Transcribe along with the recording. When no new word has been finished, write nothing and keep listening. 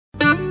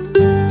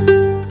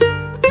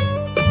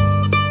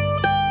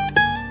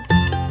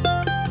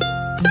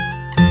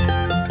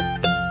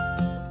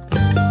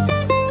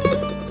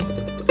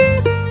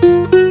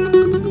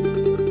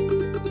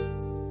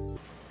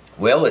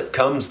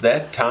comes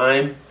that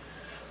time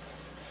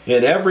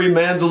in every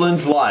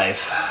mandolin's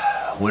life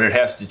when it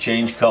has to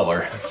change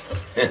color.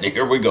 And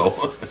here we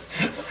go.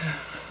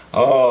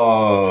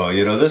 Oh,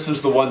 you know, this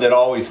is the one that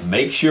always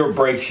makes you or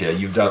breaks you.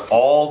 You've done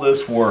all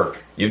this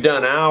work. You've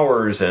done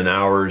hours and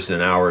hours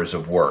and hours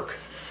of work.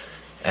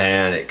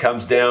 And it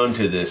comes down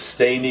to this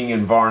staining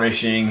and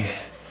varnishing,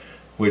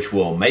 which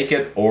will make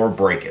it or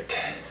break it.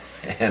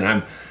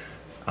 And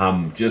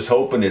I'm just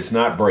hoping it's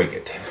not break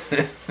it.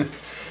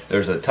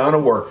 There's a ton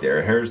of work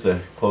there. Here's the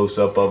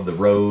close-up of the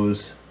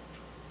rose.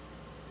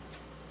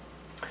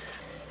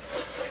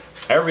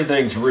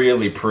 Everything's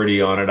really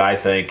pretty on it, I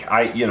think.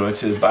 You know,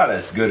 it's about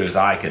as good as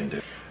I can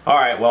do. All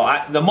right, well,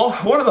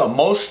 one of the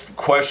most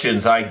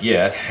questions I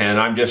get, and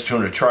I'm just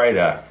going to try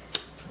to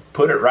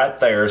put it right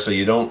there so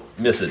you don't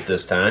miss it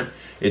this time.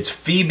 It's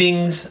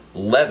Fiebing's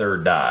leather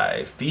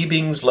dye.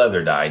 Fiebing's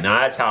leather dye. Now,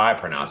 that's how I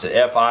pronounce it.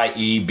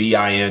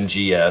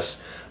 F-I-E-B-I-N-G-S,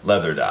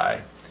 leather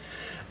dye.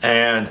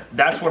 And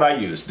that's what I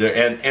use.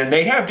 And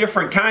they have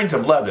different kinds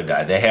of leather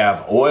dye. They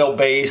have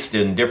oil-based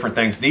and different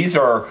things. These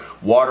are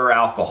water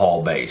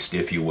alcohol-based,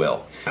 if you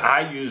will.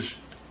 I use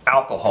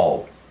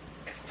alcohol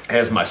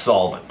as my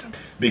solvent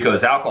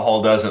because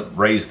alcohol doesn't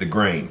raise the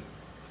grain.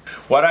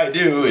 What I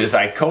do is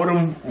I coat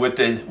them with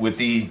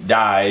the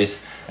dyes,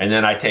 and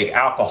then I take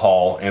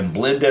alcohol and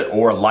blend it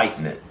or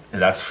lighten it.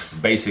 And that's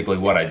basically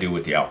what I do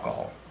with the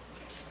alcohol.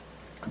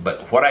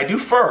 But what I do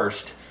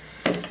first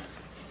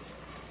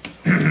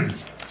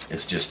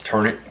is just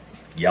turn it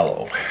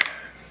yellow.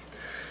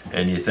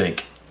 And you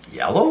think,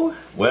 yellow?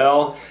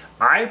 Well,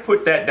 I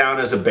put that down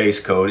as a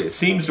base coat. It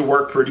seems to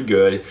work pretty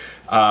good.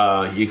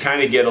 You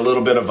kind of get a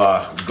little bit of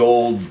a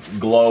gold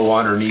glow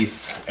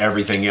underneath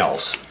everything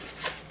else.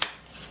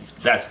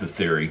 That's the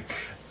theory.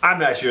 I'm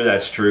not sure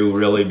that's true,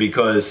 really,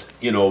 because,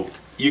 you know,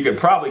 you could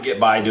probably get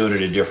by doing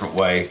it a different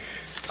way.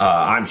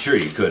 I'm sure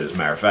you could, as a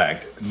matter of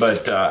fact.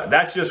 But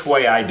that's just the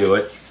way I do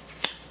it.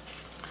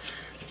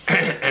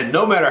 And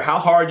no matter how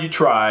hard you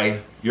try,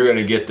 you're going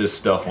to get this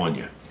stuff on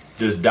you.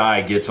 This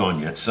dye gets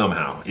on you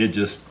somehow. It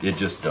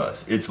just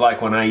does. It's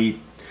like when I eat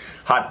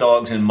hot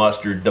dogs and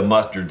mustard, the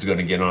mustard's going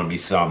to get on me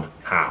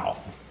somehow.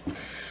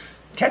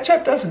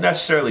 Ketchup doesn't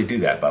necessarily do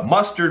that, but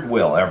mustard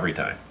will every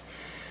time.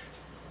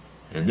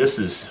 And this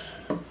is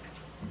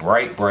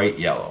bright, bright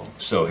yellow.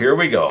 So here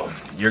we go.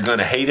 You're going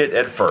to hate it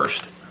at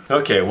first.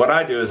 Okay, what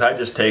I do is I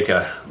just take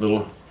a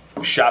little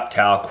shop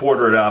towel,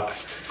 quarter it up,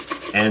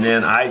 and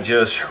then I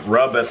just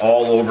rub it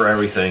all over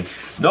everything.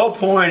 No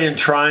point in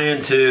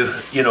trying to,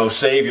 you know,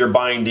 save your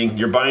binding.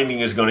 Your binding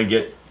is going to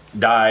get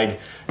dyed,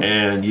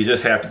 and you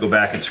just have to go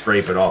back and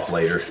scrape it off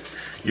later.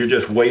 You're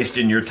just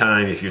wasting your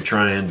time if you're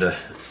trying to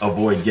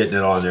avoid getting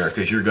it on there,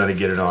 because you're going to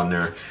get it on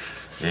there,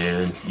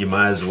 and you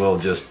might as well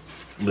just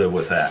live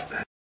with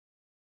that.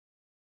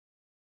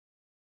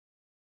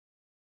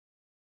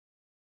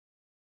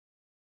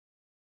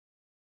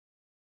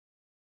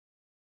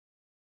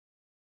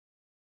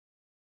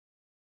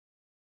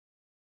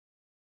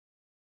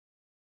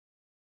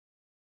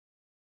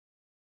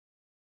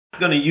 I'm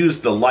going to use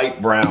the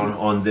light brown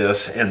on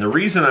this, and the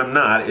reason I'm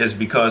not is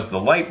because the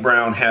light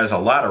brown has a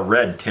lot of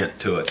red tint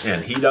to it,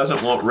 and he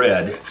doesn't want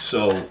red,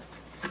 so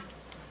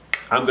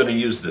I'm going to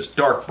use this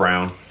dark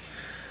brown.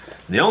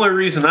 The only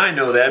reason I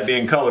know that,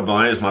 being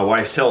colorblind, is my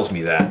wife tells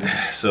me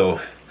that.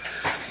 So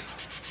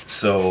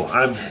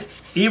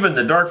even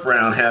the dark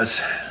brown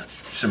has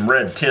some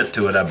red tint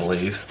to it, I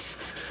believe.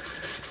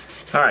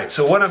 All right,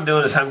 so what I'm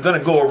doing is I'm going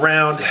to go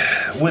around.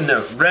 When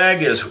the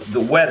rag is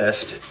the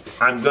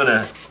wettest, I'm going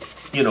to,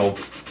 you know,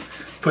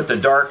 put the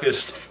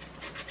darkest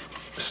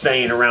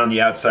stain around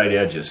the outside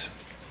edges.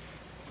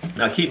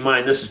 Now keep in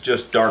mind, this is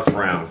just dark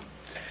brown.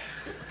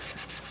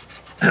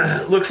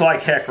 Looks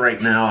like heck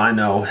right now, I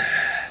know.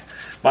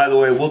 By the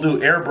way, we'll do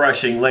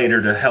airbrushing later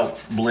to help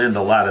blend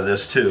a lot of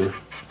this too.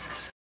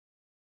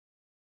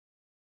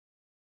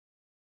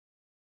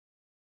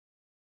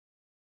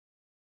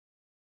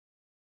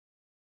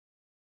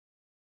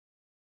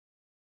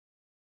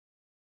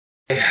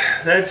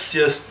 That's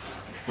just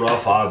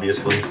rough,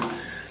 obviously.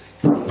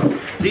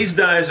 These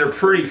dyes are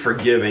pretty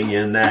forgiving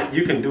in that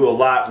you can do a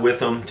lot with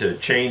them to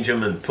change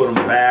them and put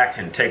them back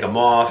and take them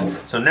off.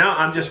 So now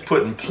I'm just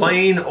putting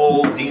plain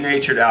old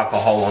denatured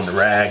alcohol on the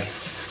rag,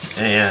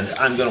 and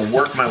I'm going to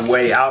work my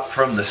way out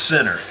from the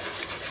center.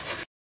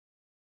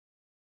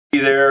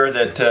 There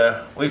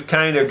that we've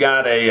kind of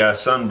got a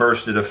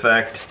sunbursted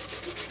effect.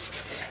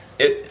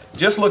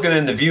 Just looking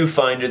in the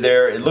viewfinder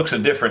there, it looks a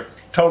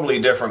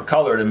totally different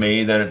color to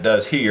me than it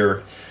does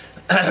here.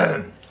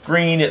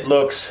 Green, it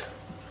looks,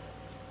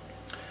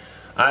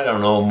 I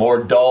don't know,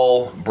 more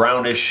dull,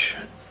 brownish.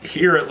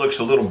 Here it looks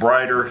a little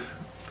brighter.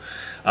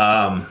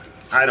 I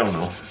don't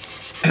know.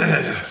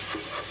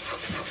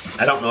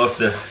 I don't know if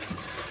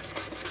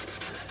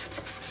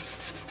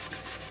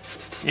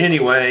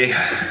anyway,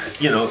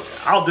 you know,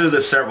 I'll do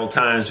this several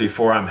times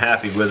before I'm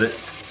happy with it.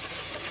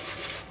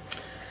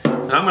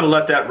 And I'm going to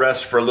let that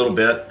rest for a little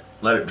bit,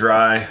 let it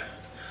dry.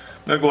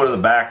 I'm going to go to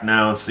the back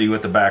now and see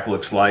what the back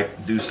looks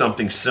like. Do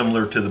something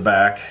similar to the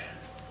back.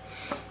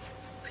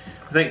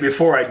 I think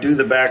before I do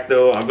the back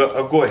though,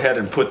 I'll go ahead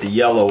and put the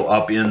yellow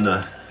up around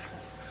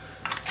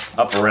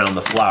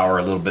the flower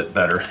a little bit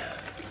better.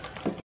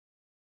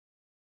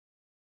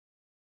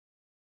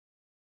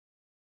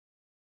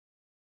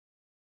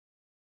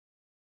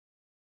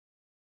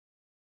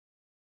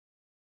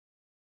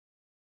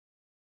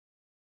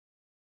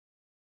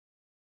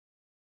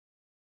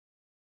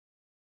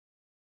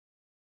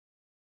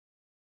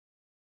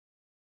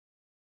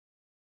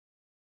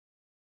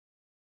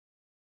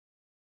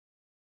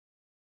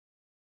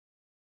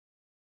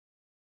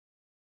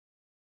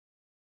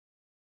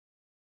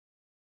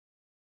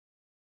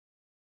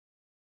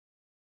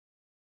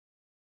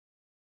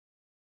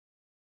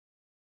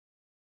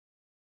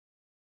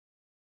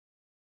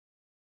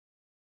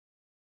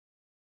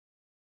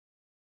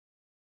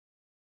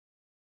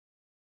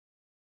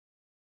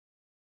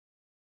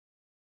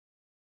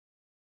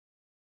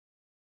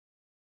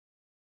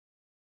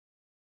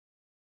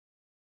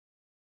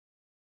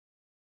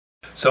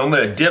 So I'm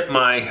going to dip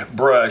my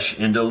brush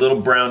into a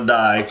little brown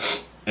dye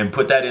and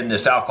put that in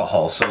this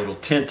alcohol so it'll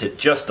tint it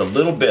just a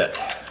little bit.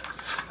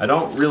 I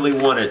don't really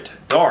want it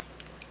dark.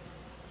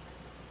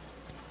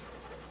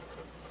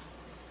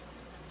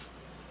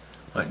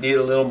 Might need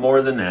a little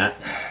more than that.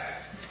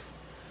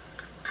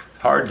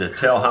 Hard to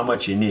tell how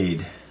much you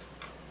need.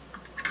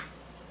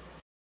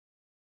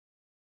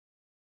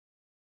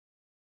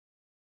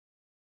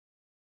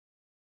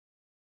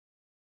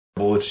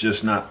 It's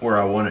just not where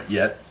I want it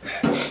yet.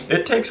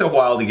 It takes a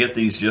while to get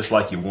these just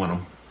like you want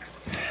them.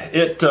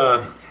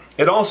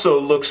 It also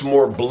looks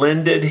more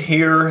blended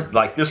here.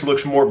 Like this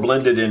looks more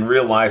blended in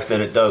real life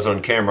than it does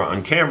on camera.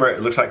 On camera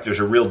it looks like there's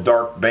a real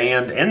dark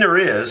band, and there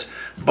is,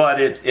 but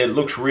it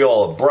looks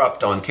real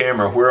abrupt on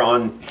camera, where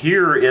on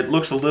here it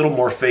looks a little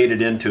more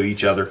faded into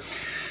each other.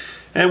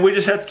 And we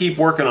just have to keep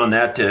working on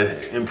that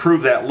to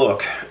improve that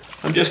look.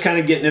 I'm just kind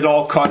of getting it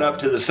all caught up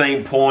to the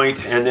same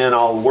point, and then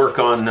I'll work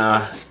on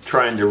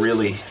trying to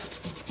really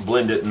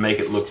blend it and make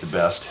it look the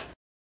best.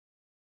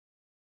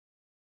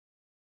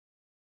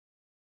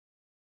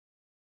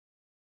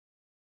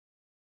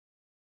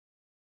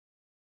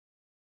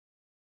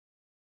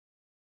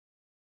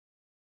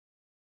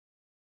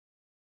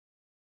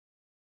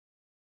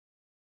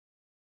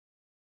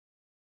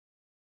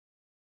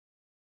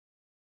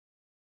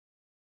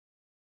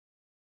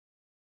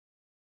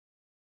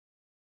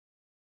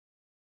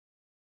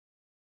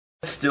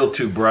 It's still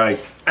too bright.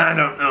 I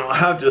don't know.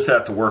 I'll just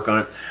have to work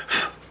on it.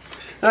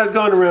 I've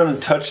gone around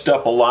and touched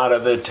up a lot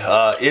of it.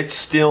 It's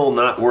still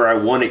not where I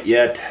want it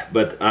yet,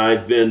 but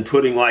I've been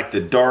putting like the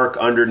dark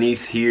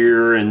underneath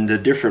here and the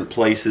different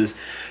places.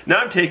 Now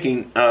I'm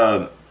taking,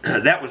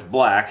 that was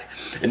black,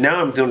 and now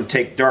I'm going to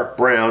take dark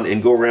brown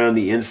and go around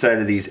the inside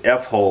of these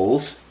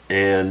F-holes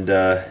and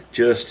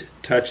just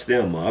touch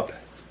them up.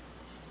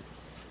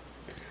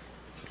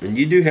 And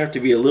you do have to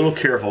be a little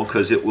careful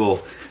because it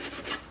will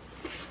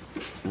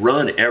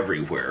run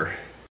everywhere.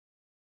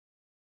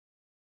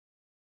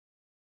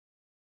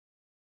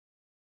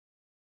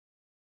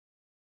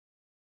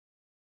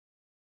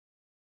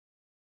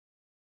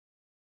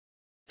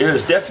 It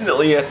is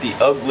definitely at the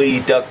ugly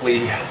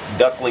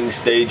duckling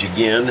stage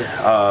again.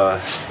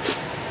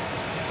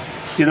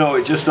 You know,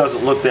 it just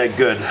doesn't look that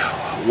good.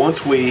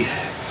 Once we,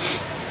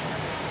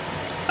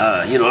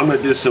 you know, I'm going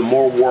to do some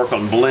more work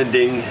on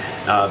blending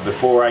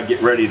before I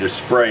get ready to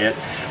spray it.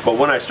 But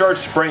when I start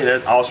spraying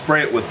it, I'll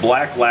spray it with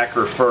black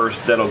lacquer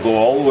first. That'll go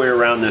all the way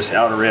around this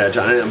outer edge.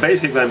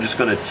 Basically, I'm just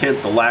going to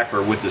tint the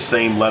lacquer with the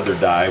same leather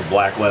dye,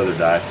 black leather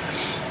dye.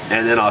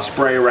 And then I'll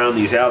spray around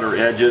these outer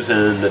edges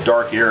and the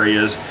dark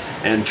areas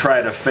and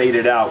try to fade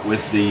it out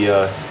with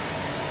the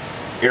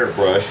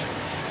airbrush.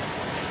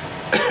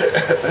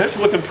 That's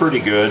looking pretty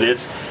good.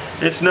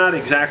 It's not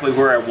exactly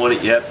where I want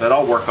it yet, but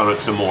I'll work on it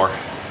some more.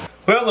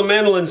 Well, the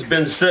mandolin's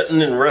been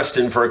sitting and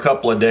resting for a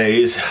couple of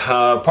days,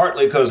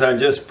 partly because I'm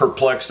just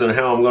perplexed on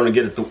how I'm going to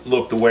get it to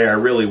look the way I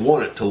really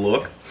want it to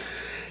look.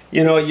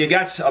 You know, you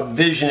got a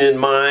vision in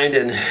mind,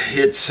 and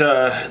it's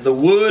the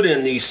wood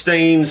and these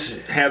stains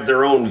have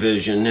their own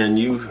vision, and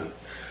you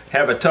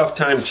have a tough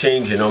time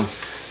changing them.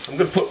 I'm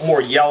going to put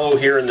more yellow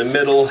here in the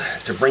middle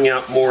to bring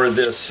out more of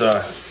this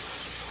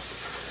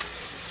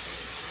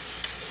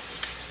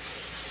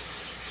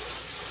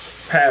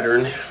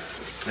pattern,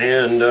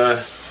 and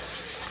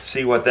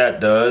see what that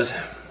does.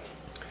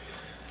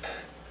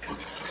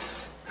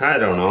 I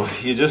don't know.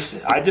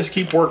 I just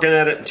keep working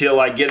at it until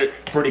I get it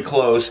pretty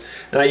close.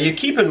 Now you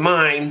keep in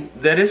mind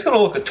that it's going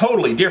to look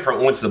totally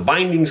different once the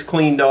binding's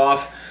cleaned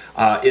off.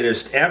 It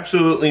is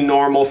absolutely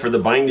normal for the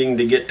binding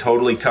to get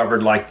totally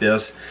covered like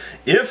this.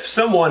 If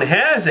someone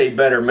has a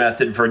better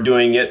method for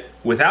doing it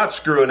without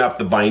screwing up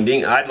the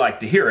binding, I'd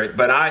like to hear it.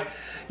 But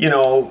you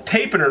know,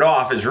 taping it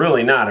off is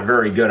really not a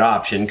very good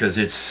option because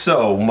it's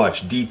so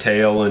much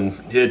detail,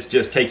 and it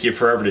just take you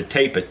forever to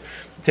tape it.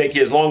 Take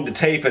you as long to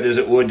tape it as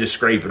it would to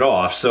scrape it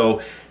off, so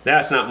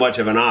that's not much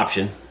of an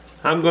option.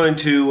 I'm going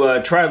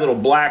to try a little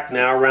black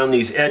now around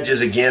these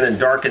edges again and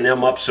darken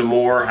them up some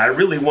more. I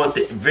really want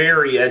the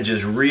very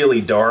edges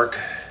really dark.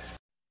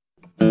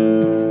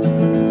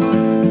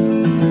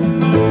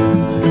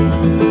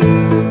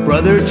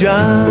 Brother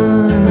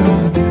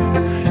John.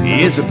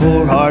 He is a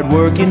poor,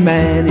 hard-working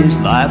man. His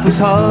life was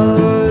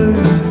hard,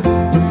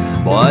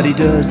 but he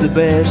does the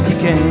best he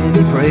can.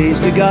 He prays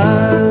to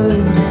God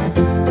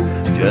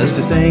just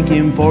to thank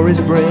him for his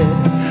bread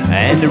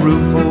and a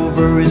roof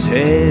over his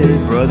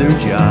head. Brother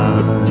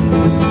John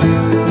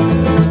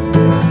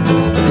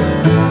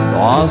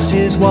lost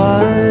his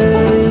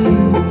wife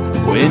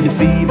when the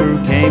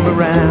fever came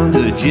around.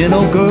 A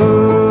gentle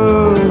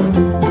girl,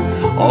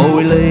 oh,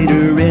 he laid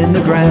her in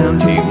the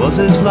ground. She was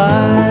his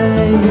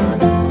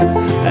life,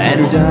 and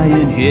her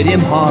dying hit him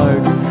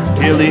hard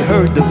till he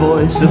heard the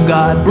voice of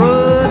God.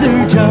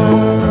 Brother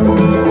John,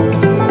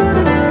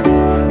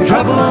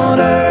 trouble on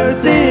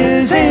earth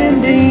is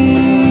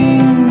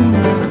ending.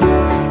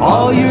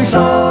 All your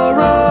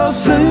sorrow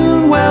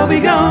soon will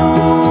be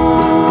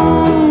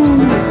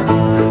gone.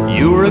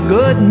 You were a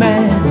good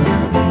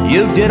man,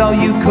 you did all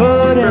you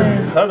could.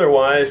 And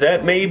otherwise,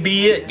 that may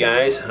be it,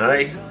 guys.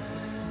 I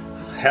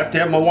have to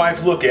have my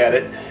wife look at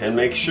it and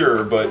make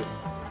sure, but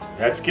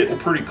that's getting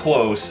pretty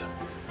close.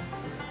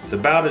 It's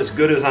about as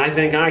good as I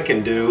think I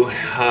can do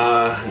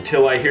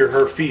until I hear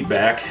her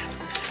feedback.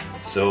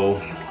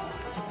 So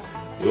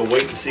we'll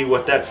wait and see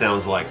what that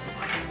sounds like.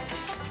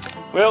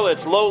 Well,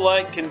 it's low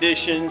light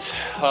conditions.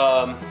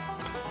 I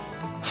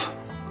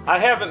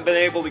haven't been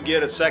able to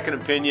get a second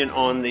opinion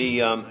on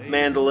the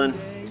Mandolin.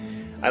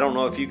 I don't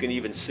know if you can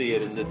even see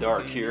it in the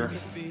dark here.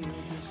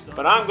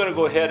 But I'm going to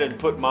go ahead and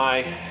put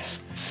my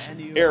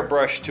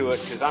airbrush to it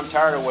because I'm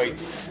tired of waiting.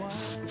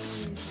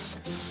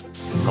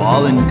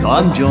 Calling,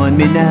 come join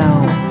me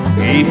now.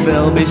 He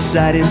fell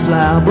beside his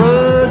plow.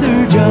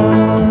 Brother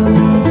John,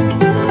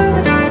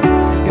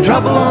 your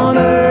trouble on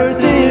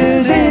earth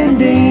is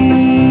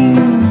ending.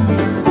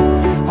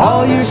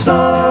 All your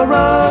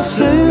sorrow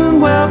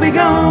soon will be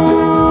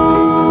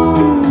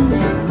gone.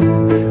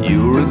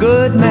 You were a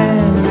good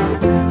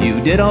man, you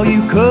did all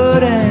you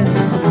could, and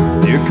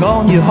they're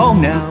calling you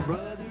home now.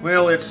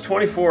 Well, it's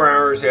 24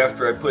 hours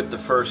after I put the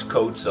first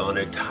coats on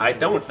it. I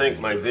don't think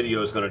my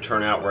video is going to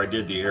turn out where I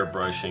did the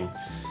airbrushing.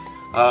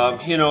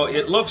 You know,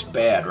 it looks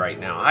bad right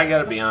now. I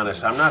got to be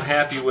honest. I'm not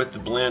happy with the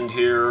blend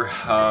here.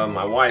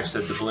 My wife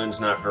said the blend's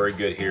not very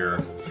good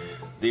here.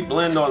 The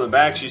blend on the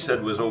back, she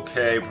said, was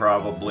okay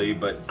probably,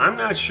 but I'm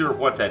not sure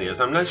what that is.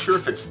 I'm not sure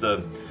if it's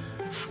the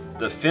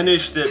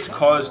finish that's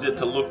caused it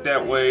to look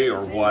that way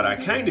or what. I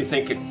kind of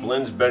think it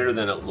blends better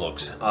than it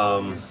looks.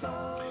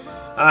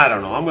 I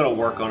don't know. I'm going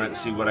to work on it and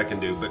see what I can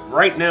do. But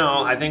right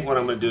now, I think what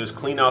I'm going to do is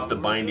clean off the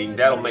binding.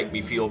 That'll make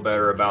me feel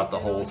better about the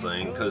whole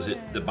thing because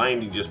the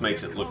binding just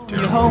makes it look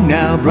terrible. You're home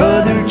now,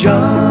 Brother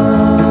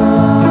John.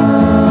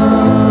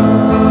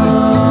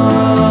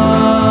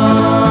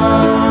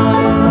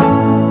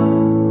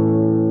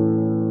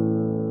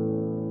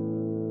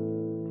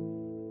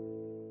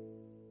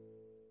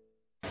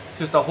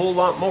 Just a whole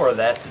lot more of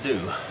that to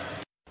do.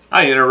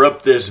 I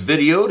interrupt this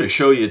video to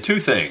show you two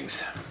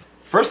things.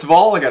 First of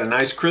all, I got a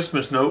nice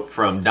Christmas note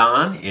from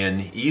Don in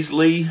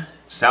Easley,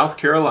 South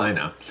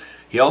Carolina.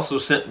 He also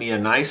sent me a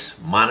nice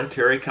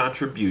monetary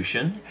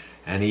contribution,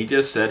 and he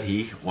just said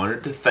he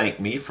wanted to thank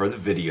me for the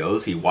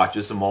videos. He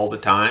watches them all the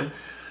time,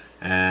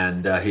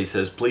 and he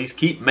says, please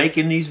keep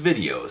making these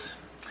videos.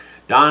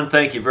 Don,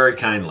 thank you very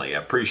kindly. I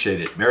appreciate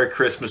it. Merry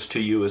Christmas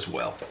to you as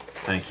well.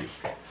 Thank you.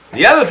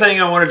 The other thing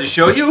I wanted to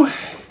show you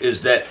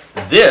is that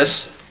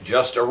this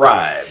just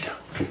arrived.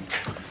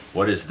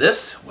 What is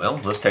this?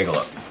 Well, let's take a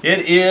look.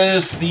 It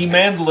is the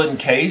mandolin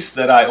case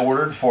that I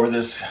ordered for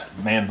this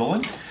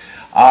mandolin.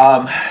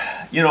 I'd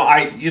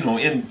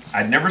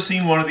never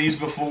seen one of these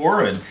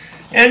before, and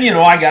you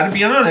know, I got to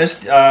be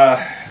honest.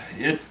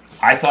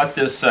 I thought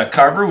this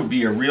cover would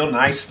be a real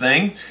nice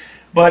thing,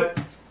 but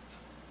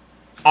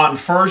on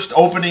first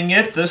opening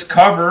it, this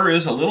cover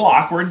is a little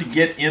awkward to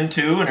get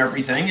into and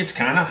everything. It's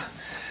kind of.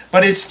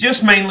 But it's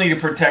just mainly to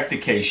protect the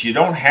case. You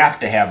don't have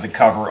to have the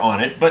cover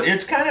on it, but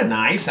it's kind of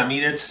nice. I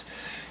mean, it's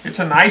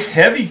a nice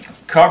heavy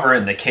cover,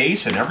 and the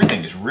case and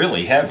everything is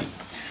really heavy.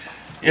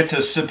 It's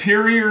a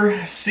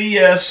Superior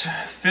CS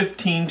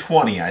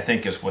 1520, I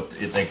think is what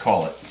they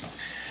call it.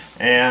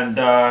 And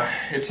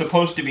it's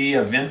supposed to be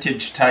a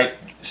vintage type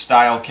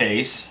style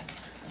case.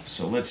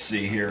 So let's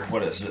see here.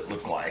 What does it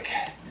look like?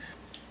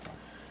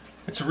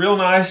 It's a real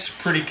nice,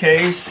 pretty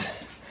case.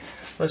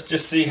 Let's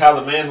just see how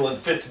the mandolin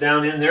fits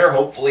down in there.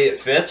 Hopefully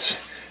it fits,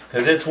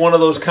 because it's one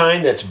of those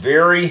kind that's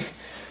very,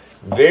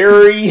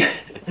 very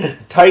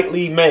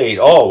tightly made.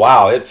 Oh,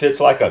 wow, it fits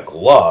like a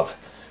glove.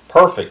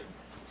 Perfect.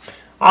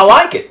 I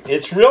like it.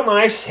 It's real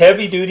nice,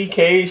 heavy-duty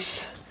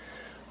case.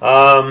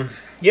 You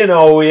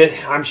know,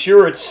 I'm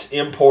sure it's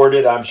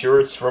imported. I'm sure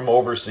it's from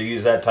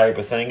overseas, that type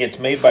of thing. It's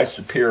made by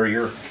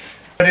Superior.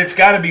 But it's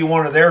got to be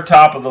one of their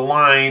top of the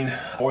line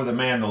for the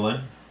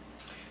mandolin.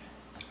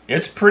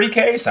 It's a pretty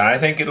case. I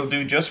think it'll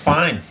do just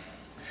fine.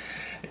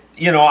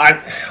 You know,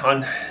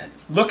 on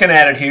looking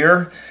at it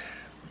here,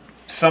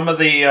 some of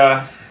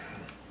the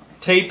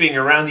taping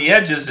around the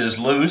edges is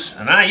loose,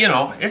 and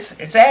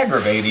it's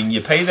aggravating.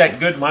 You pay that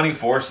good money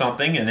for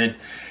something, and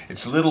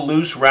it's a little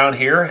loose around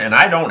here, and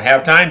I don't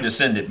have time to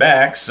send it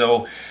back.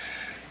 So,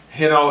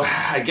 you know,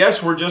 I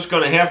guess we're just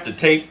going to have to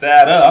tape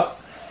that up.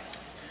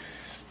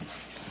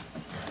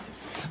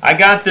 I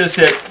got this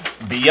at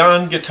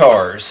Beyond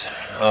Guitars.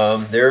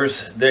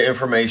 There's the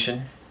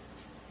information.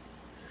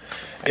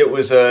 It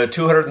was a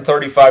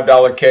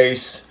 $235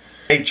 case.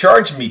 They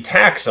charged me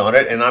tax on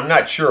it, and I'm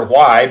not sure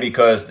why,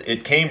 because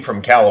it came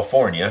from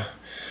California.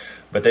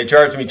 But they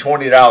charged me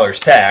 $20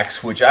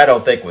 tax, which I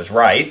don't think was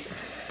right.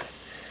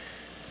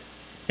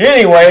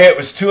 Anyway, it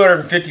was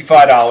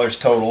 $255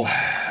 total,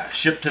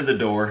 shipped to the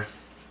door.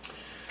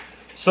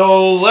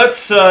 So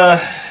let's,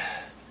 it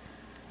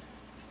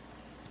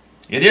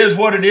is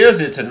what it is.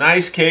 It's a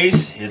nice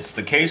case. It's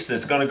the case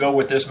that's going to go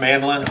with this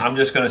mandolin. I'm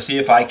just going to see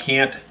if I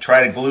can't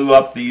try to glue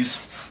up these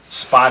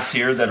spots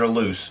here that are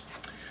loose.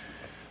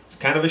 It's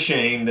kind of a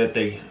shame that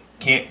they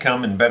can't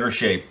come in better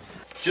shape.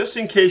 Just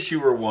in case you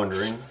were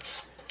wondering,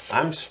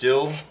 I'm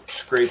still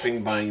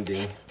scraping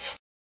binding.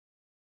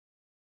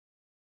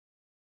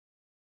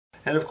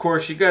 And of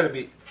course, you got to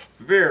be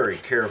very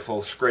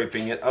careful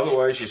scraping it.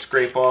 Otherwise, you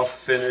scrape off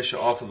finish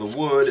off of the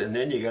wood, and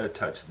then you got to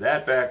touch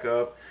that back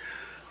up.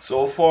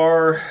 So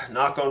far,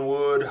 knock on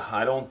wood,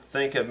 I don't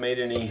think I've made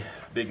any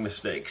big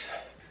mistakes.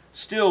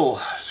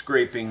 Still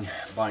scraping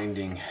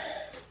binding.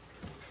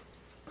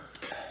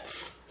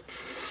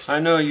 I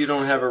know you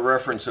don't have a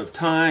reference of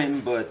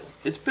time, but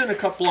it's been a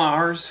couple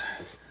hours.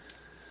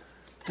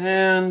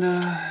 And,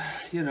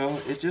 you know,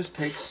 it just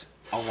takes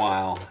a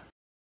while.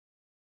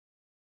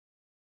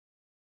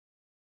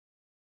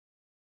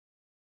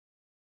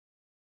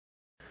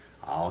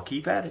 I'll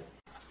keep at it.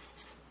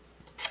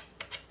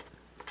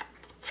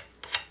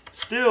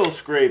 Still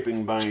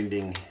scraping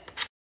binding.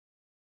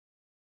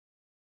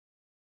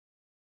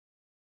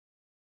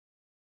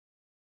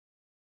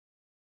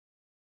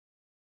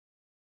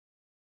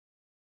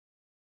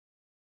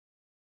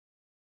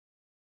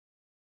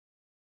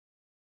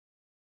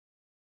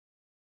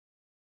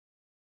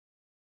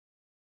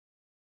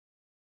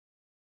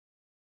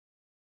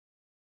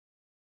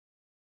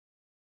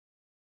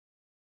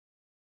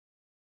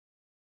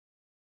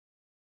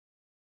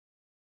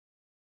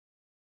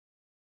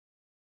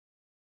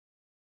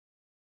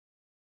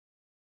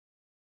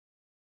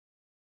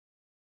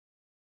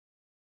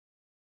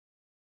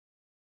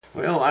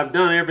 Well, I've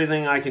done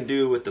everything I can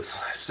do with the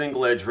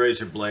single edge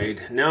razor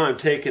blade. Now I'm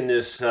taking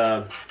this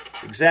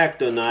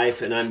X-Acto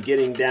knife and I'm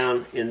getting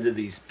down into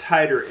these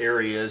tighter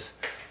areas,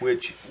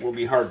 which will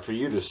be hard for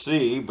you to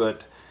see,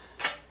 but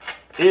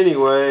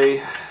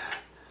anyway,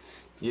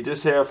 you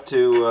just have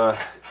to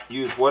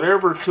use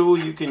whatever tool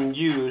you can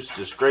use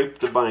to scrape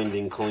the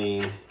binding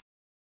clean.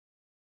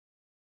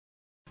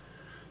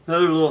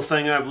 Another little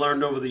thing I've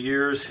learned over the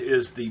years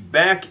is the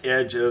back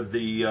edge of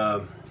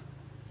the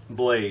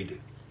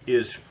blade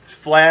is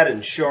flat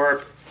and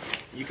sharp.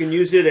 You can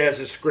use it as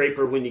a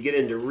scraper when you get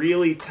into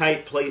really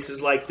tight places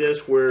like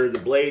this where the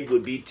blade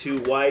would be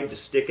too wide to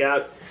stick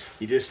out.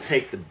 You just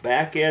take the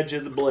back edge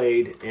of the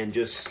blade and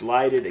just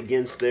slide it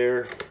against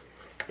there,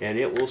 and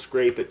it will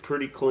scrape it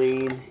pretty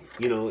clean.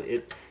 You know,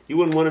 you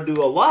wouldn't want to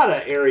do a lot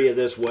of area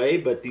this way,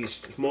 but these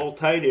small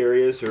tight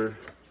areas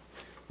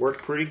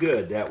work pretty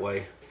good that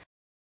way.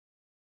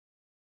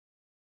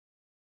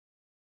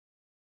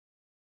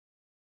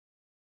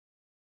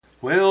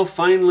 Well,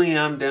 finally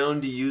I'm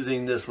down to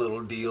using this little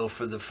deal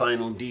for the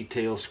final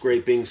detail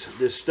scrapings.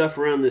 This stuff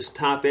around this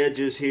top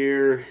edges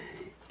here,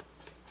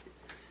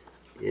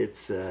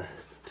 it's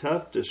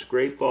tough to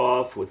scrape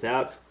off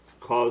without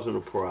causing a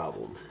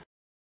problem.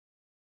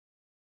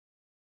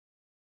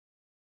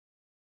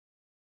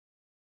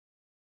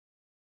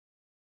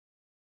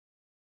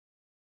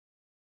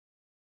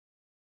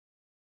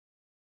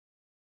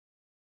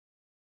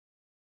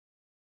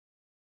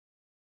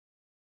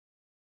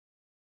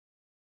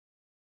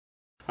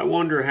 I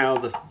wonder how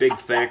the big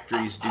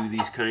factories do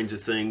these kinds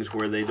of things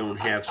where they don't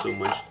have so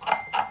much.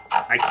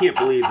 I can't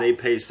believe they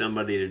pay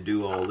somebody to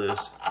do all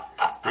this.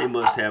 They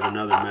must have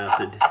another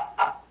method.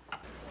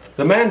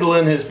 The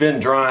mandolin has been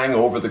drying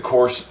over the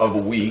course of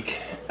a week,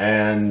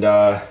 and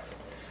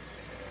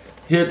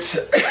it's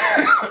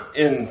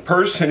in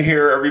person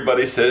here,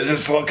 everybody says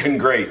it's looking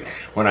great.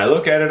 When I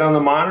look at it on the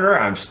monitor,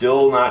 I'm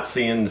still not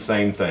seeing the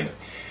same thing.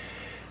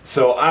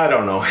 So I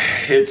don't know,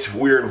 it's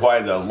weird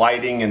why the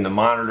lighting in the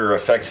monitor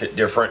affects it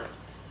different.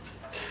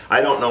 I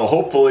don't know,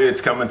 hopefully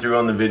it's coming through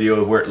on the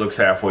video where it looks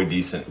halfway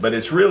decent, but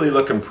it's really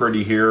looking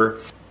pretty here.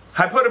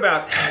 I put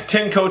about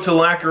 10 coats of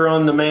lacquer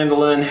on the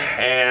mandolin,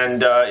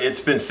 and it's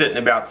been sitting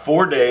about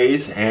 4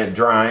 days and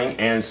drying,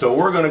 and so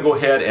we're going to go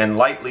ahead and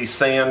lightly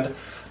sand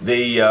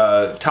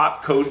the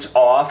top coats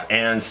off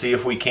and see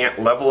if we can't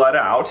level that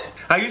out.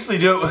 I usually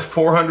do it with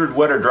 400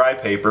 wet or dry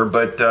paper,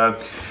 but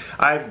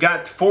I've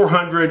got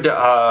 400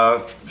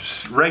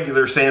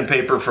 regular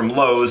sandpaper from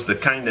Lowe's, the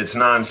kind that's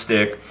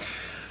non-stick,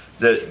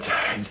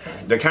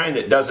 the kind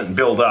that doesn't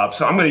build up.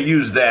 So I'm going to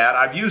use that.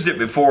 I've used it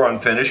before on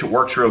finish. It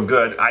works real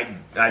good.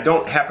 I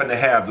don't happen to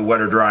have the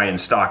wet or dry in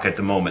stock at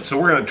the moment. So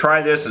we're going to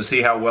try this and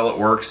see how well it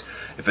works.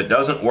 If it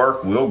doesn't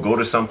work, we'll go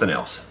to something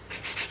else.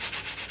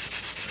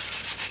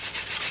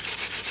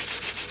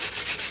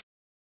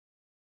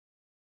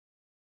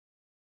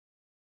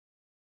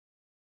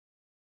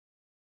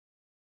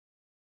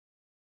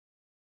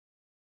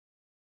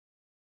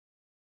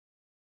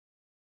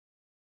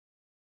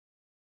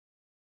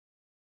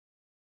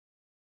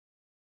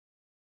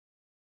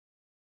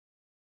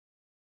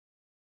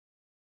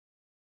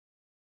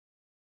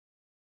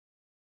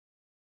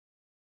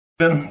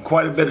 Been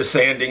quite a bit of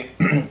sanding.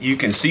 You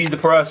can see the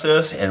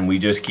process, and we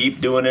just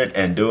keep doing it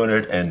and doing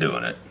it and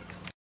doing it.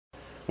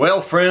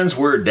 Well, friends,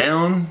 we're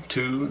down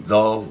to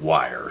the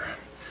wire.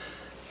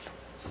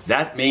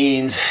 That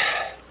means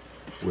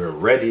we're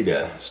ready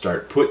to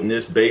start putting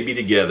this baby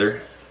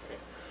together,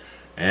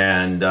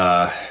 and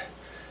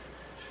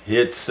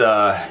it's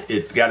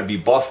got to be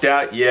buffed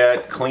out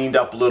yet, cleaned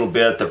up a little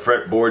bit. The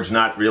fretboard's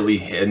not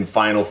really in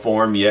final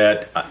form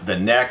yet. The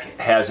neck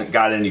hasn't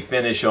got any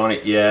finish on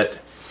it yet.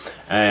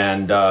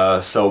 And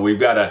so we've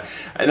got to,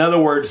 in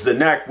other words, the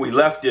neck, we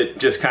left it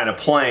just kind of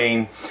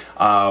plain.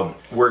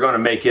 We're going to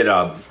make it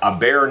a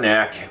bare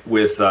neck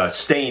with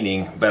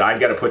staining, but I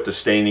got to put the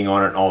staining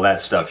on it and all that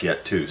stuff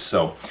yet too.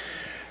 So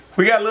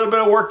we got a little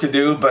bit of work to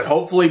do, but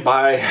hopefully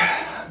by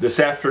this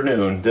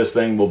afternoon, this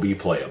thing will be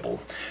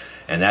playable.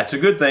 And that's a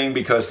good thing,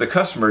 because the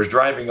customer is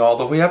driving all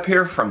the way up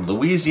here from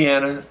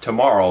Louisiana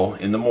tomorrow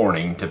in the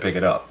morning to pick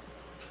it up.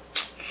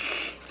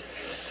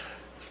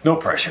 No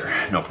pressure,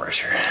 no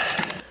pressure.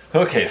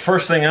 Okay,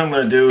 first thing I'm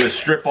going to do is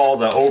strip all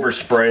the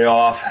overspray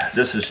off.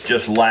 This is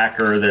just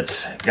lacquer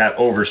that's got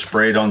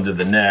oversprayed onto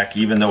the neck.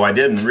 Even though I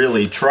didn't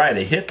really try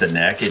to hit the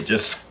neck, it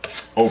just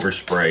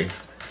overspray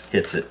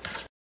hits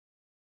it.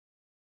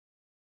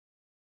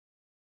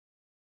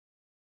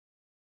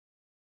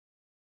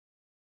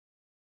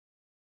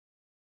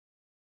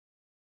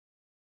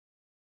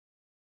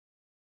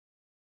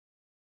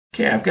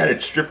 Okay, I've got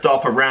it stripped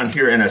off around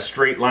here in a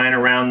straight line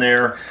around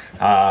there.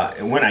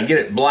 When I get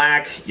it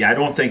black, I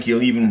don't think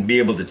you'll even be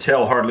able to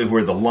tell hardly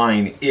where the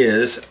line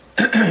is,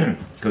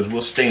 because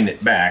we'll stain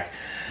it back.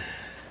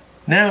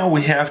 Now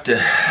we have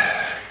to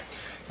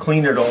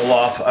clean it all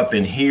off up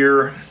in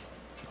here.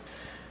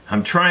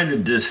 I'm trying to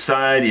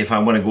decide if I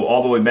want to go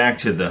all the way back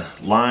to the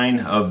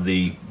line of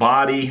the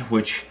body,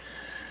 which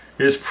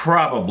is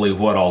probably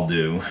what I'll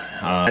do.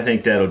 I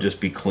think that'll just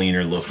be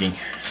cleaner looking.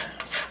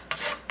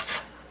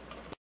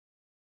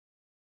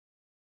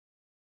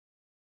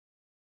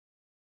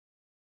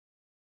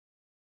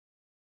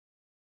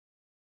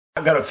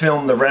 I've got to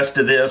film the rest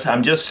of this.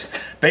 I'm just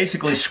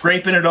basically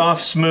scraping it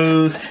off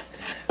smooth.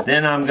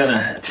 Then I'm going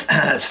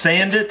to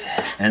sand it,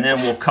 and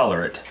then we'll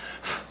color it.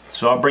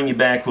 So I'll bring you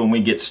back when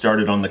we get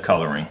started on the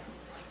coloring.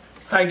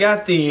 I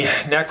got the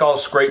neck all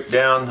scraped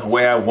down the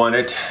way I want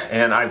it,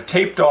 and I've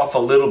taped off a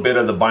little bit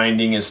of the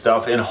binding and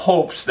stuff in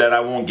hopes that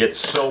I won't get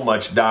so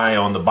much dye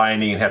on the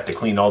binding and have to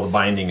clean all the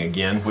binding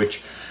again,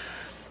 which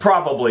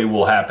probably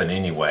will happen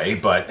anyway,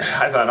 but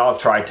I thought I'll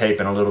try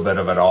taping a little bit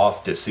of it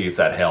off to see if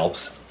that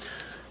helps.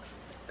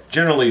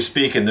 Generally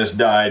speaking, this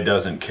dye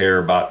doesn't care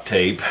about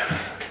tape,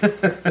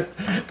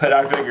 but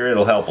I figure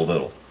it'll help a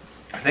little.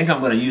 I think I'm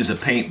going to use a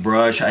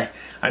paintbrush. I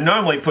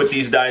normally put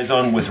these dyes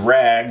on with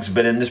rags,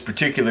 but in this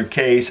particular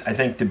case, I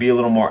think to be a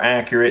little more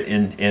accurate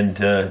and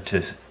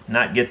to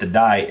not get the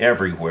dye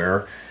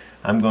everywhere,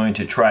 I'm going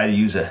to try to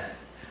use a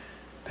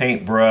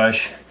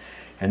paintbrush,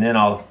 and then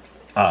I'll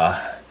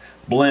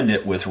blend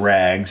it with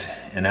rags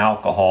and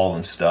alcohol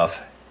and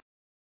stuff.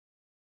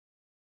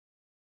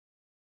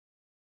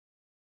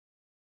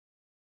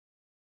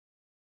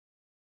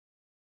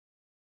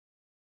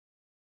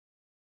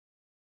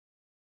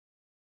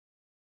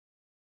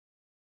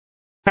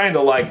 Kind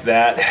of like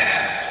that.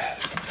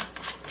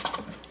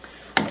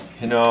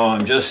 You know,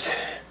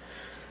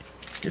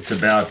 it's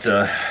about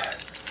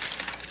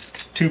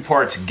 2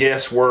 parts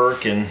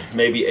guesswork and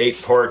maybe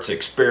 8 parts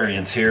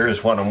experience here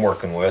is what I'm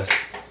working with.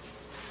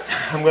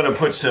 I'm going to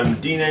put some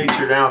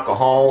denatured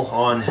alcohol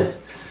on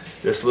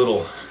this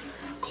little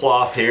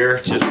cloth here,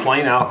 just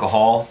plain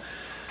alcohol.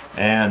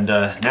 And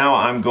now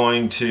I'm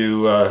going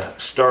to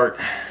start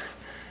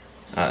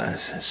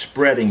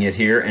spreading it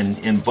here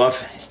and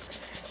buff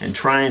and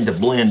trying to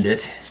blend it.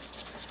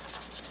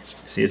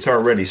 See, it's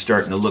already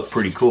starting to look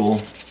pretty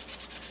cool.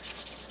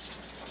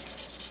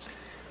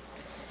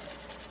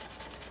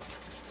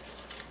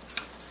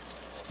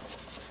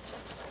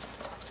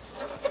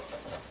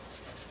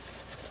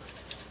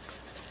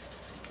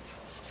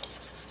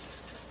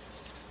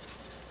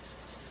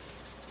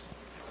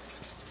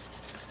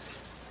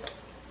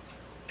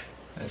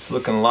 It's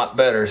looking a lot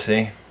better,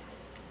 see?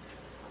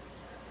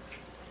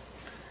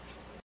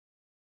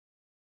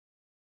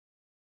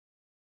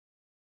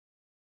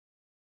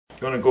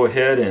 Going to go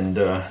ahead and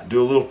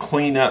do a little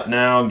cleanup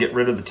now, get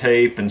rid of the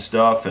tape and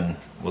stuff, and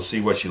we'll see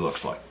what she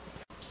looks like.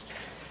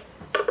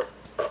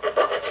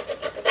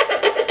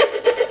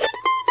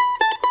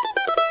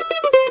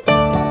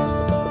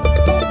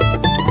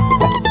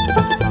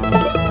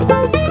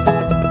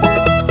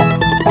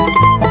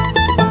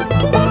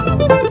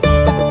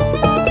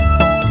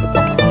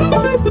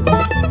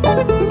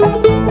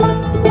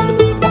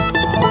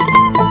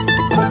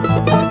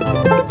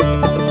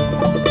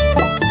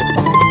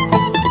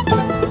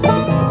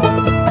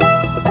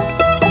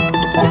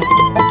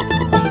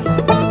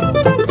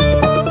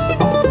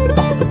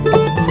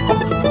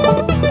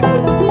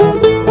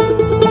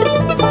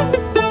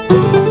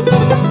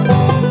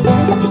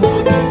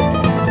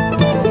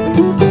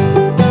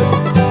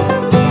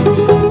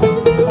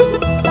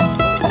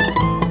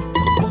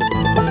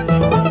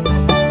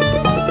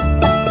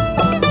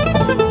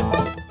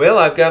 Well,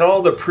 I've got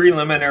all the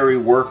preliminary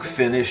work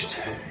finished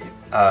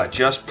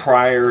just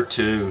prior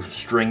to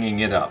stringing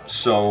it up.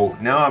 So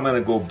now I'm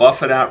going to go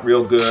buff it out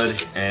real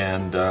good,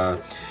 and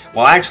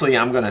well, actually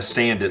I'm going to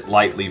sand it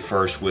lightly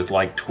first with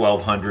like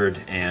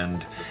 1200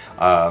 and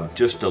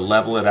just to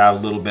level it out a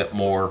little bit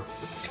more,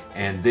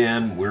 and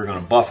then we're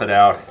going to buff it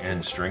out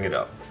and string it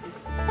up.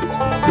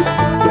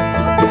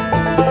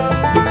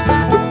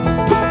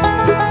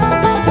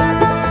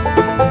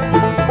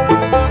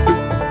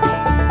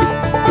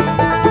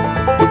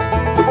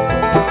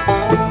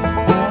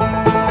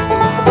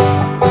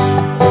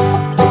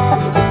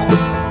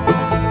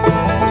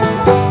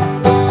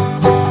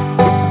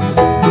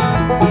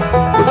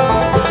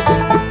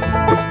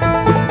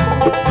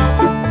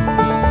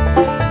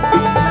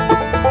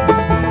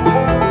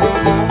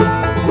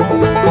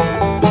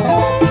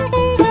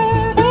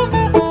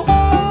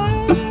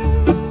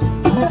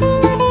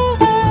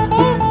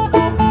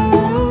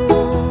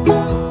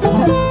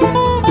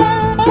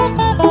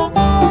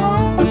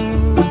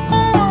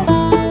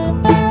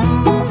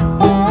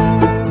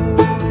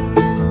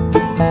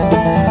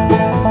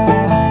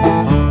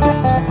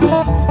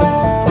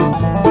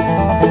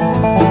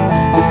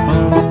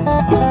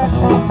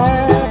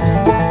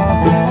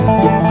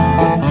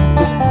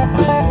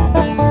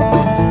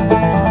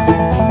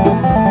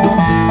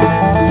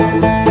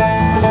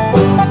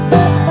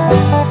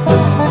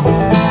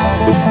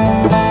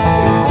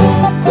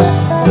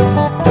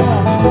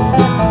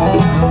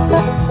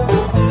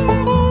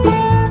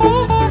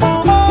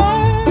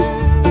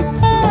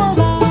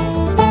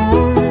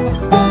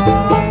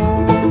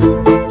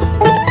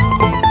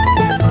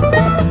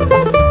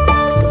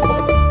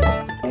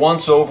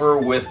 Once over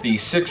with the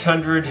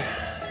 600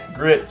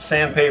 grit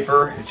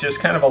sandpaper. It's just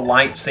kind of a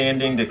light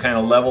sanding to kind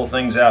of level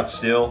things out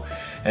still.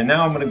 And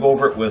now I'm going to go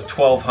over it with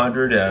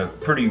 1200, a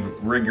pretty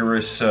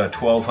rigorous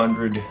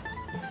 1200.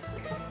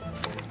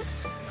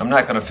 I'm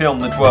not going to film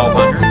the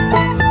 1200.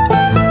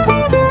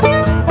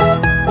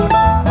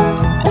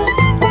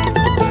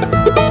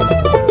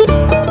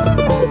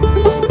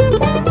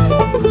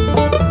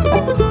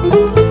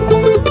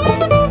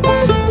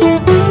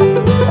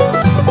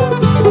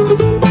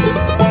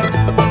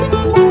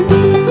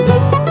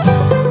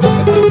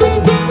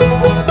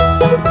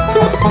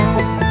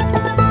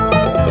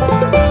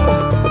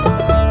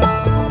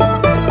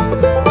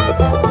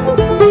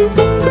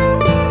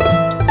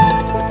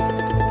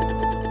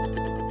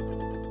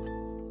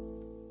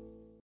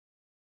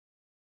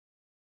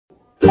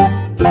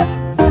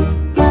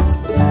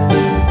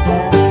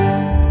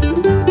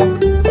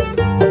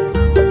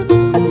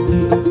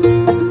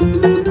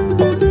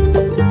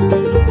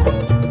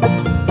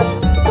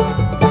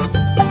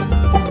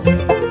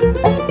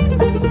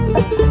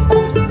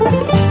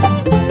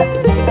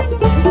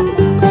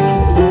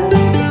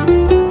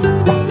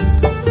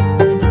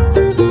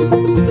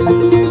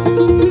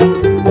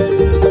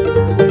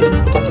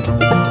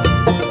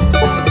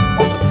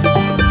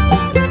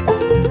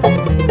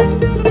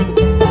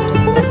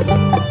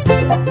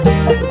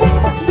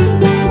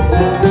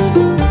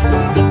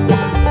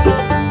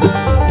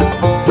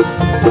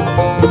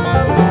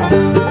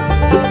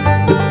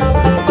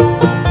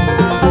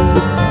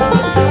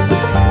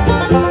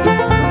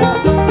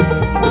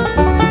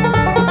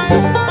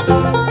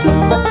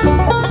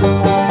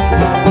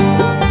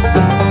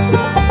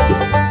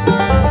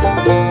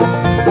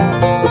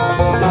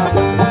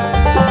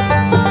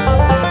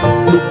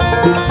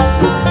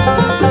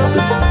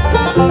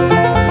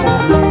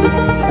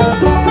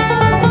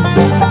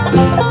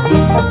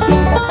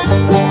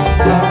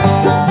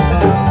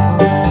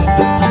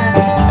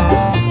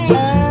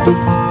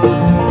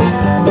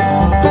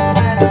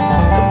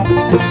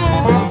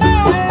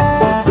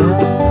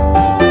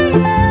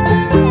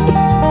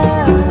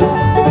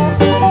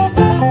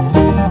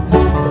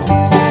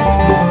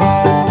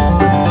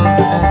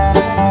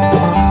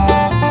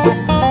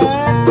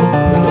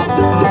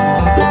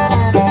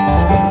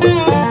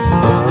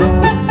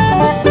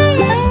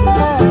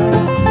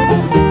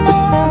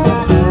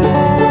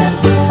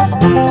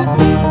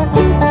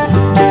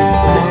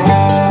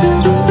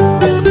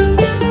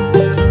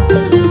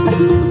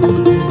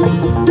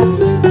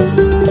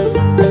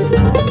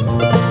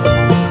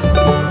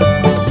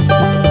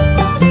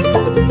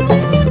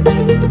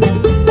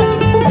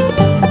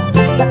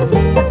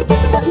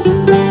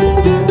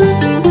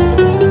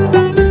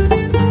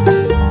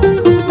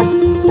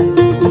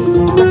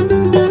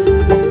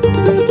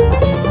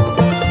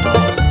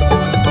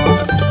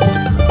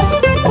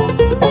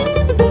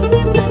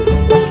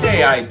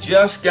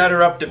 Just got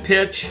her up to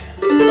pitch.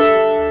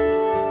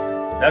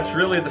 That's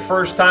really the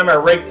first time I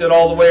raked it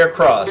all the way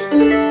across.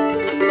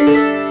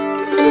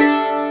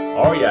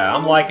 Oh yeah,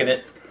 I'm liking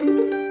it.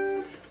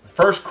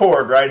 First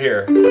chord right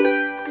here.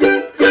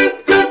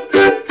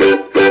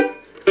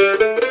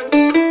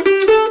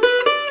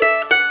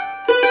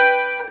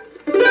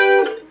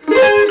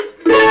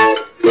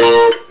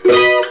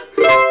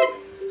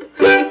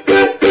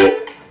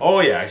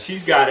 Oh yeah,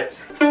 she's got it.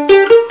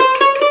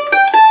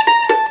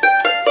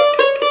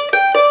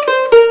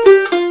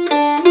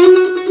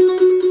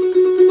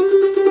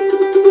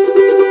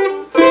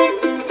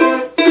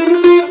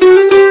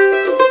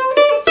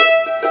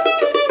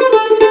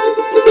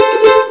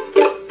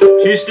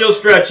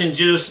 stretching,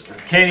 just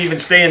can't even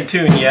stay in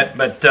tune yet,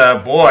 but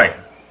boy,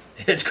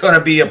 it's going to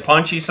be a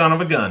punchy son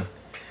of a gun.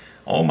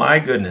 Oh my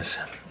goodness,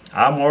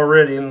 I'm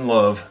already in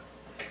love.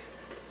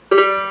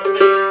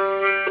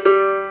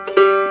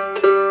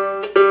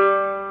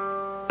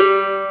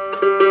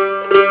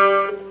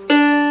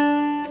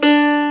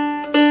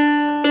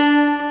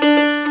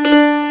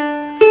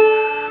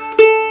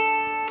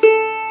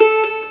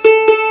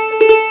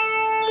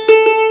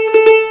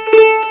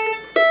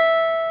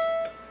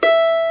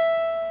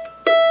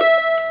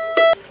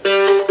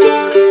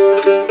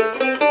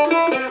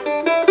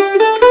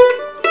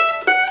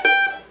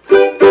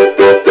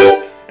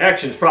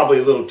 Action's probably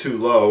a little too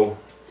low.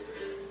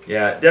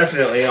 Yeah,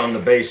 definitely on the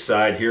bass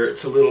side here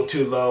it's a little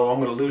too low.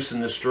 I'm going to loosen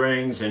the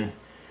strings and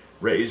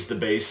raise the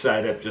bass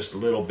side up just a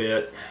little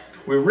bit.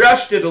 We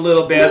rushed it a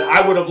little bit.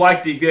 I would have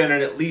liked to get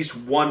in at least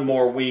one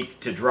more week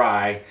to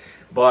dry,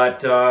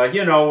 but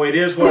you know, it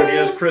is what it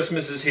is.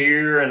 Christmas is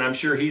here and I'm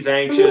sure he's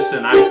anxious,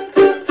 and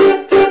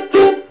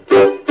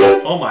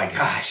oh my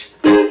gosh,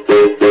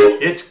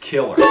 it's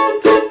killer.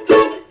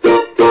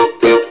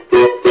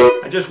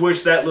 I just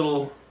wish that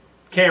little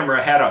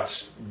camera had a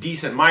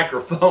decent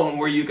microphone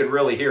where you could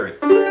really hear it.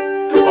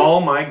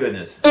 Oh my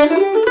goodness.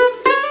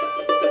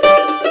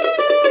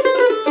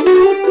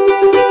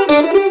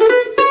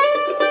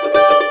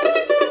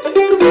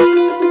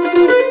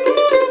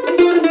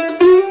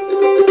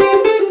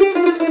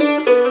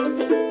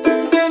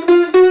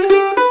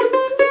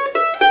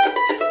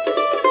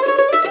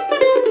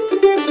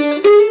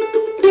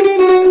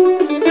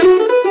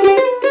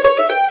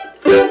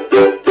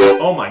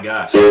 Oh my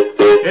gosh.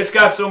 It's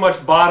got so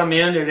much bottom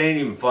end, it ain't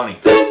even funny.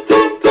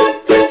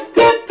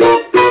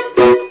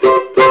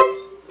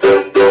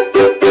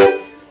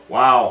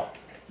 Wow.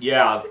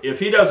 Yeah, if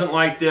he doesn't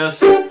like this,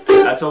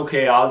 that's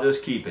okay. I'll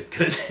just keep it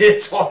because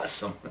it's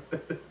awesome.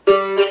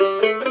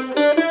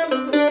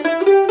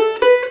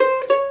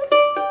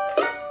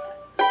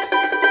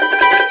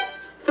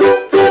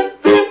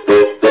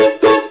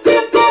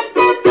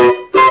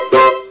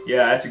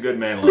 Yeah, that's a good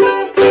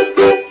mandolin.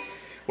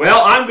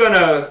 Well, I'm going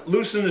to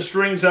loosen the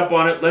strings up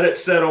on it, let it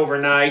set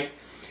overnight,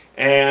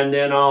 and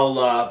then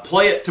I'll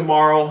play it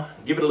tomorrow,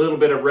 give it a little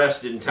bit of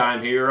resting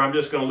time here. I'm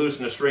just going to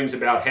loosen the strings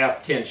about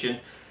half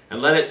tension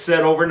and let it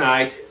set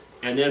overnight,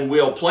 and then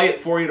we'll play it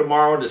for you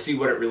tomorrow to see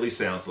what it really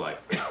sounds like.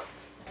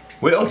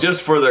 Well,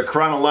 just for the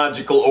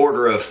chronological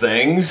order of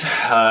things,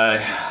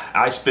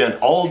 I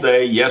spent all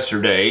day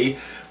yesterday,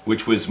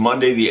 which was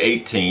Monday the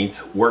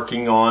 18th,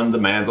 working on the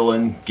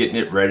mandolin, getting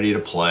it ready to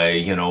play,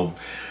 you know,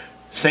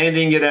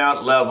 sanding it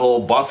out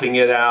level, buffing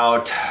it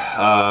out,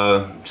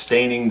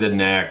 staining the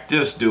neck,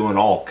 just doing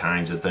all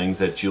kinds of things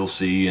that you'll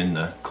see in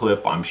the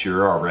clip, I'm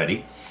sure,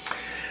 already.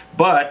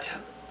 But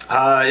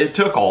it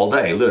took all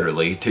day,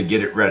 literally, to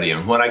get it ready.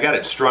 And when I got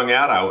it strung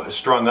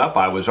up,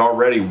 I was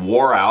already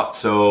wore out,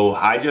 so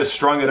I just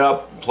strung it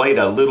up, played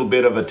a little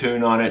bit of a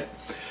tune on it,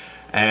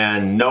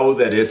 and know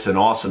that it's an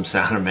awesome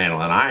sounding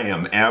mandolin. I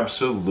am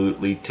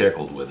absolutely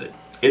tickled with it.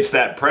 It's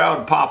that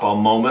proud papa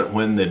moment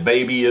when the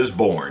baby is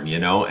born, you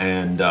know,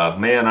 and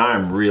man,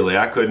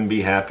 I couldn't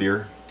be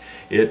happier.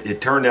 It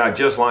turned out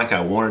just like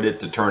I wanted it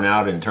to turn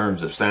out in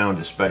terms of sound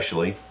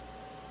especially.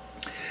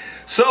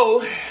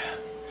 So,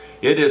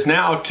 it is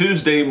now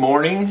Tuesday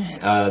morning,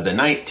 the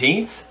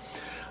 19th.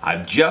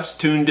 I've just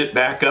tuned it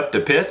back up to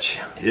pitch.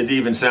 It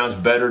even sounds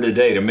better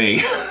today to me,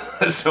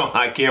 so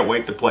I can't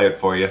wait to play it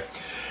for you.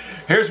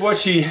 Here's what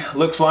she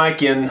looks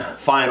like in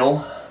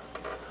final.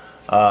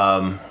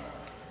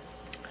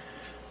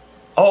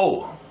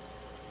 Oh,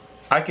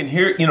 I can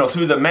hear, you know,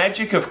 through the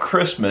magic of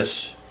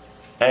Christmas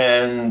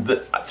and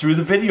through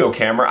the video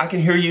camera, I can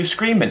hear you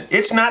screaming,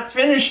 "It's not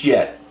finished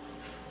yet."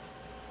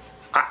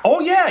 Oh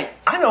yeah,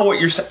 I know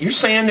what you're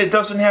saying. It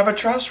doesn't have a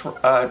truss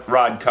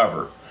rod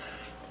cover.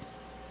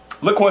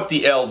 Look what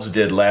the elves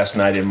did last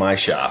night in my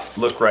shop.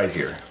 Look right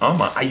here. Oh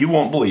my, you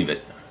won't believe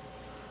it.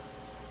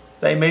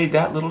 They made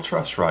that little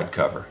truss rod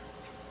cover.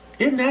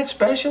 Isn't that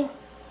special?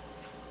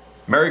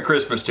 Merry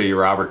Christmas to you,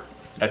 Robert.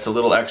 That's a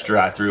little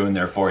extra I threw in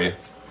there for you.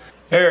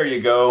 There you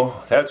go.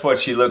 That's what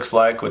she looks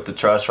like with the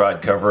truss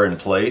rod cover in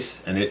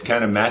place, and it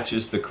kind of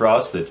matches the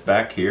cross that's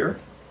back here.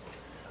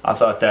 I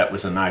thought that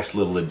was a nice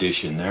little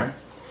addition there.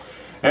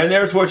 And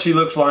there's what she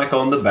looks like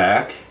on the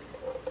back.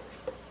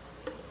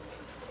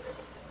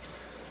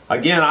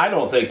 Again, I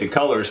don't think the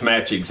colors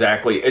match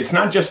exactly. It's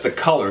not just the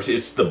colors,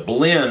 it's the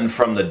blend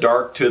from the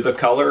dark to the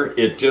color.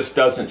 It just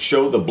doesn't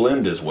show the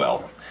blend as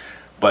well.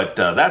 But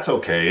that's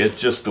okay, it's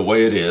just the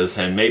way it is,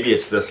 and maybe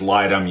it's this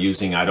light I'm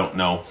using, I don't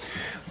know.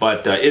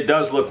 But it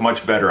does look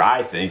much better,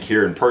 I think,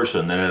 here in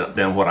person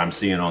than what I'm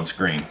seeing on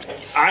screen.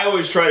 I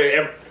always try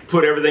to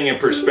put everything in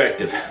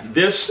perspective.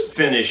 This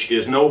finish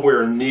is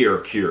nowhere near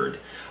cured.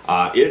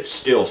 It's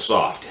still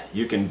soft.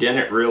 You can dent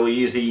it real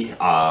easy,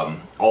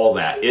 all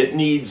that. It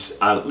needs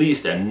at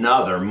least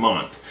another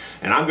month.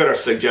 And I'm going to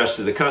suggest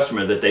to the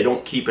customer that they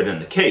don't keep it in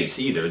the case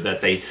either.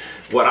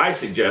 What I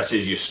suggest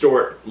is you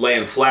store it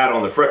laying flat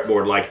on the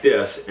fretboard like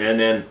this, and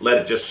then let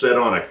it just sit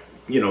on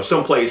a,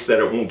 someplace that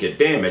it won't get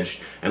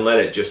damaged, and let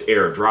it just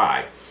air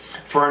dry.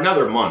 for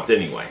another month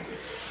anyway.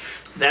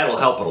 That'll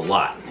help it a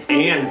lot.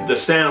 And the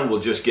sound will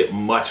just get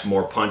much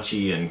more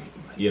punchy and,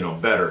 you know,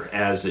 better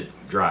as it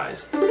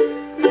dries.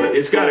 But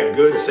it's got a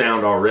good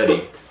sound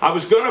already. I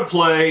was going to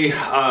play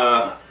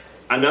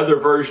another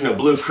version of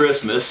Blue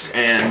Christmas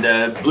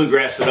and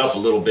bluegrass it up a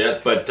little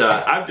bit, but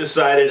I've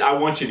decided I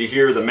want you to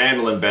hear the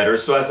mandolin better,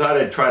 so I thought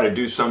I'd try to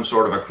do some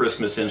sort of a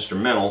Christmas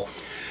instrumental.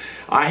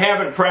 I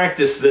haven't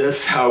practiced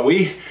this.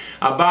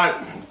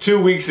 About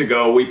 2 weeks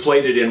ago we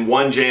played it in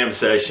one jam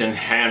session,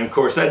 and of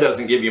course that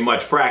doesn't give you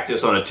much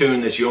practice on a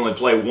tune that you only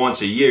play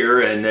once a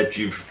year and that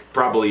you've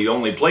probably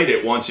only played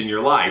it once in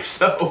your life.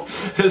 So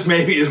this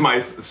maybe is my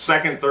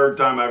second, third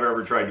time I've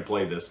ever tried to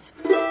play this.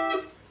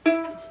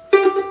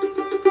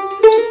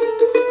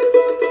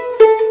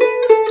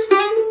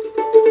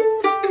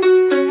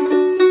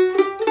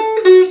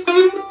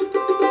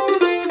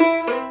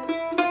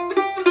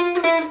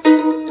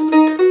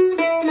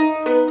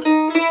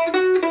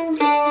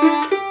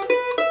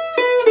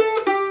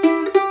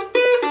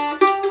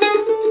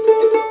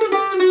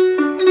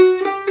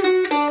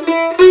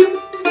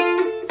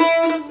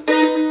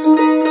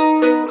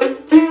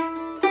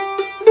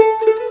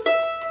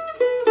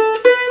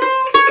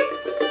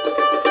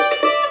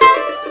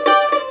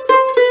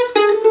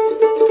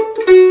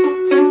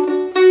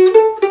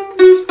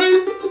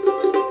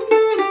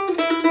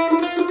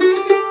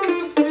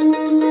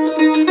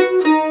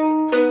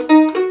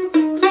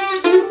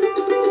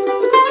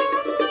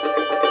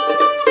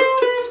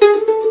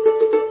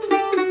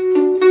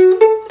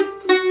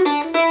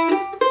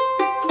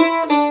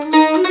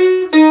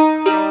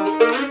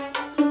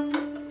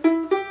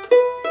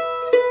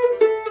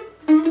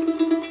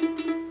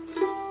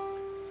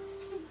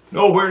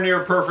 Nowhere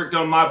near perfect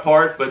on my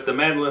part, but the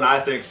mandolin I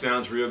think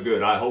sounds real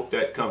good. I hope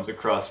that comes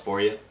across for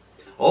you.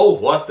 Oh,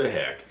 what the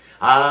heck.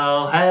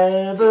 I'll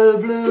have a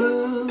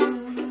blue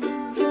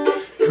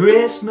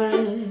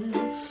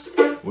Christmas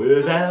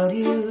without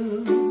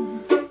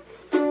you.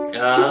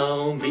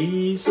 I'll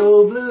be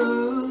so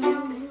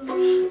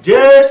blue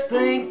just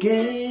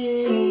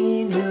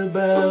thinking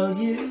about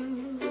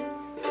you.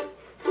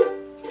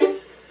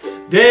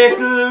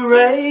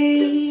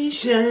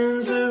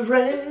 Decorations of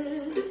red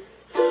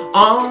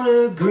on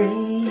a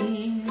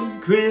green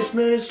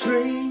Christmas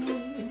tree.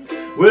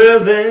 Well,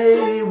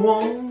 they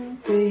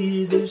won't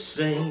be the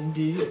same,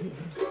 dear,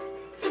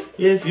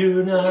 if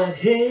you're not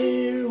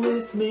here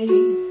with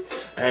me.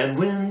 And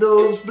when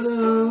those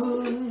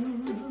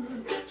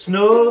blue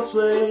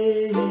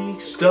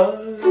snowflakes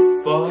start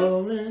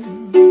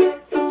falling,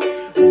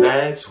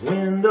 that's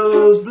when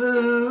those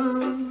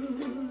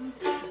blue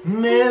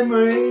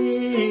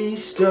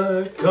memories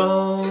start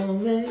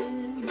calling.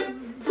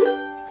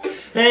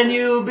 And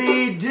you'll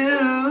be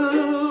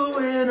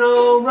doing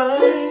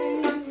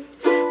alright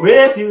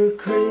with your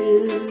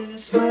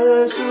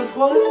Christmas of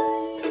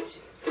white.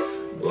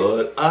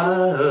 But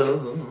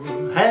I'll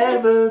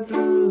have a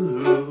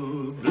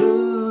blue,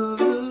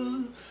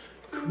 blue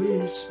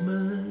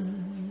Christmas.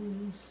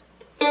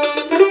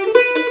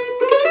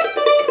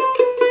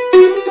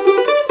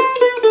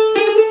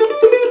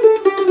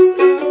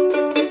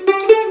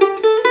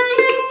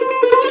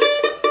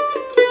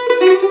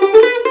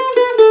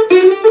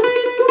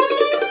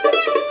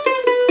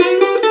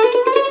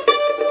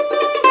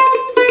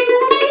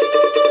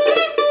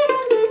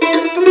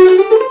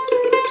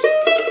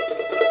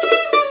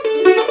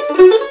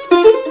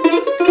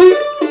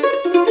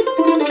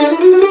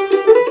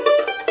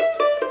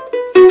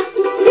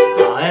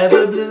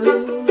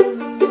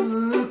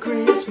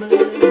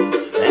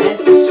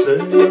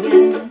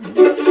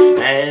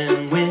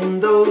 And when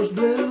those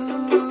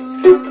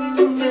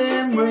blue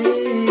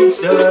memories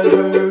start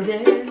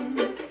hurting,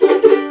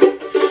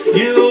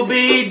 you'll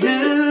be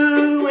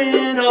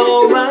doing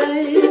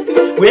alright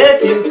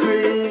with your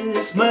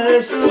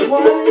Christmas of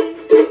white.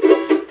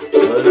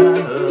 But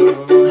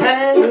I'll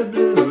have a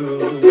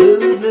blue,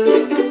 blue,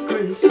 blue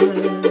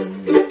Christmas.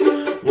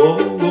 Whoa,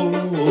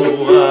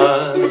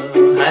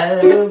 I'll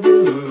have a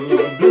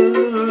blue,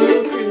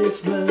 blue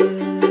Christmas.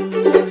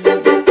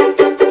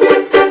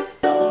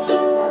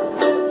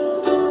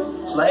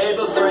 Sleigh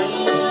bells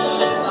ring,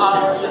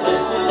 are you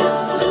listening?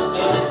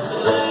 In the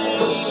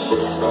lane,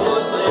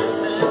 who's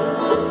listening?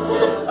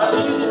 A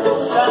beautiful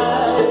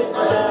sight,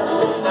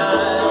 bright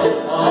night,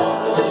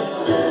 on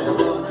the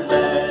little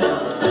wonderland.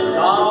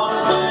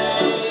 Gone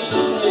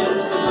away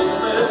is the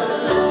bluebird,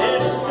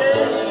 and his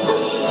stay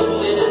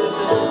is the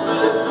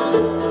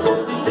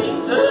bluebird. He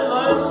sings a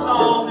love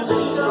song as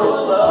we go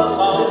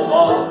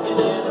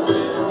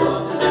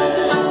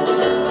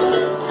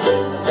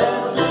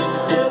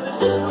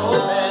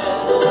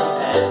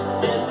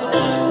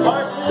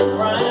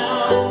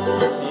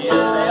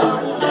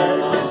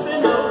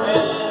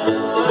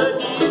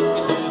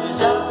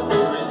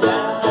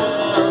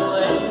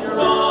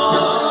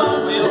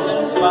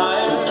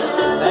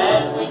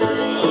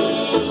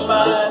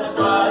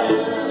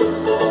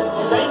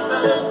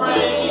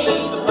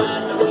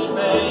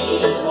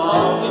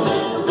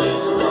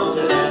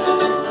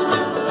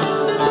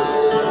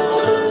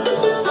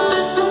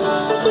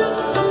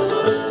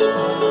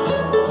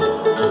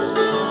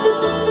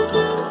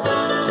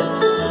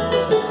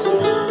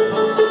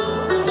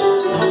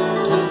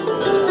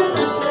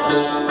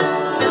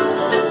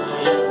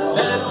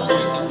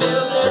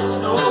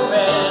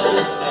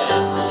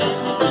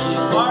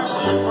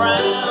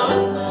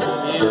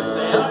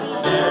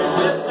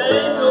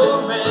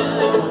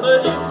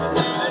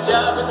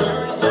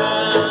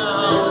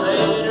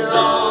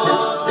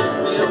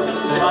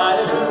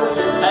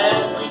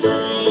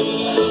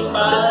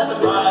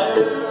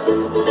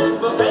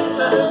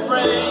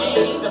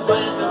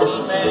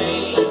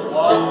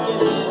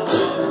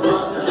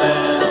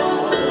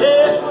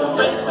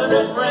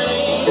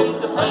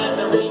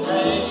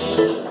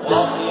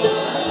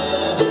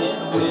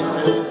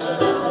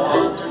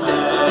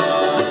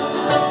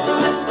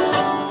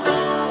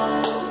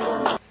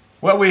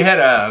We had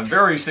a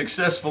very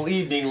successful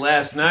evening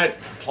last night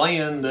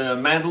playing the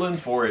mandolin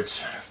for its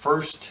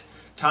first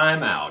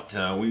time out.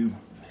 We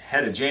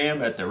had a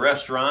jam at the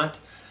restaurant,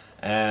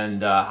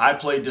 and I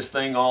played this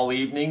thing all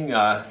evening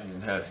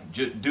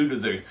due to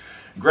the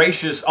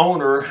gracious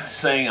owner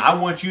saying, I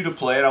want you to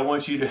play it, I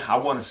want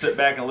to sit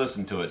back and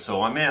listen to it.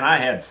 So man, I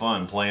had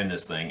fun playing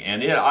this thing,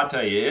 and I'll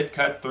tell you, it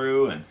cut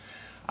through, and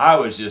I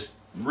was just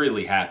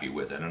really happy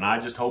with it, and I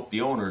just hope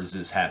the owner is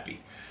as happy.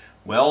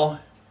 Well,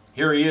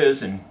 here he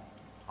is, and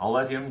I'll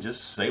let him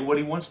just say what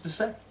he wants to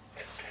say.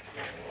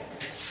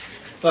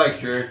 Thanks,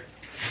 Jerry.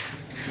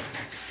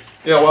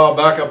 Yeah, a while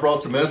back I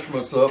brought some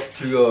instruments up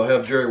to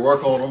have Jerry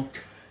work on them,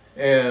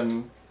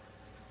 and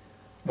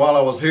while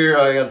I was here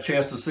I got a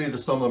chance to see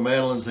some of the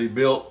mandolins he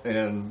built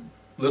and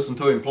listen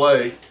to him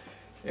play,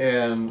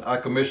 and I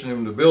commissioned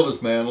him to build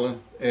this mandolin,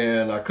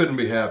 and I couldn't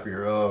be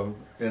happier. And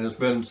it's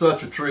been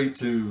such a treat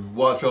to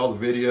watch all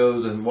the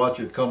videos and watch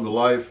it come to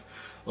life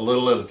a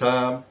little at a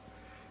time.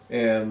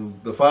 And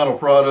the final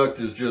product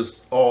is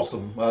just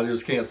awesome. I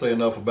just can't say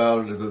enough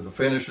about it. The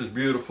finish is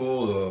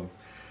beautiful.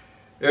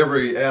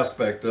 Every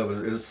aspect of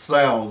it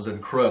sounds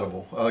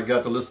incredible. I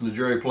got to listen to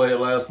Jerry play it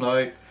last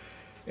night,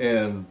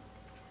 and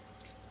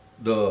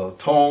the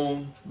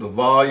tone, the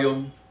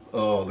volume,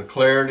 the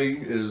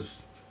clarity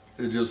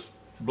it just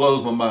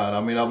blows my mind. I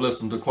mean, I've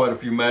listened to quite a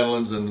few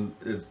mandolins, and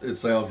it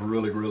sounds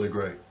really, really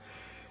great.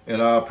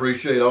 And I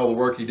appreciate all the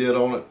work he did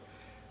on it,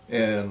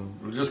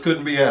 and we just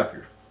couldn't be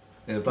happier.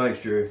 And thanks,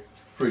 Jerry.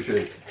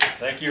 Appreciate it.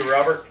 Thank you,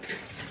 Robert.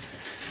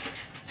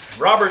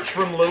 Robert's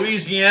from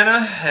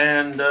Louisiana,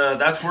 and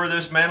that's where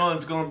this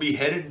mandolin's going to be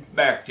headed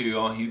back to.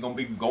 He's going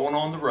to be going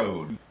on the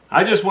road.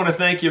 I just want to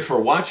thank you for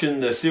watching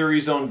the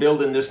series on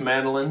building this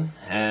mandolin,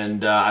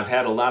 and I've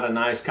had a lot of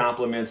nice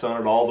compliments on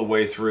it all the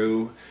way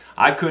through.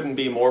 I couldn't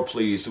be more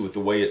pleased with the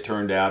way it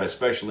turned out,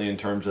 especially in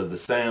terms of the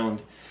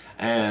sound,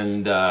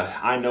 and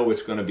I know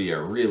it's going to be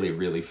a really,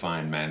 really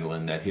fine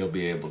mandolin that he'll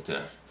be able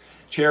to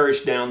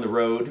cherish down the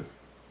road.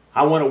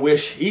 I want to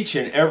wish each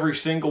and every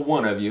single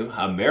one of you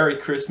a Merry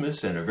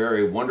Christmas and a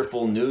very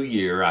wonderful New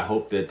Year. I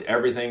hope that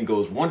everything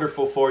goes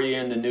wonderful for you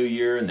in the new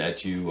year, and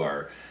that you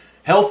are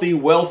healthy,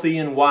 wealthy,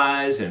 and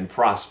wise, and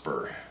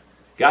prosper.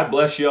 God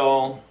bless you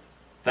all.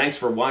 Thanks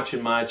for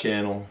watching my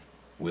channel.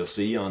 We'll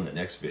see you on the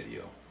next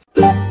video.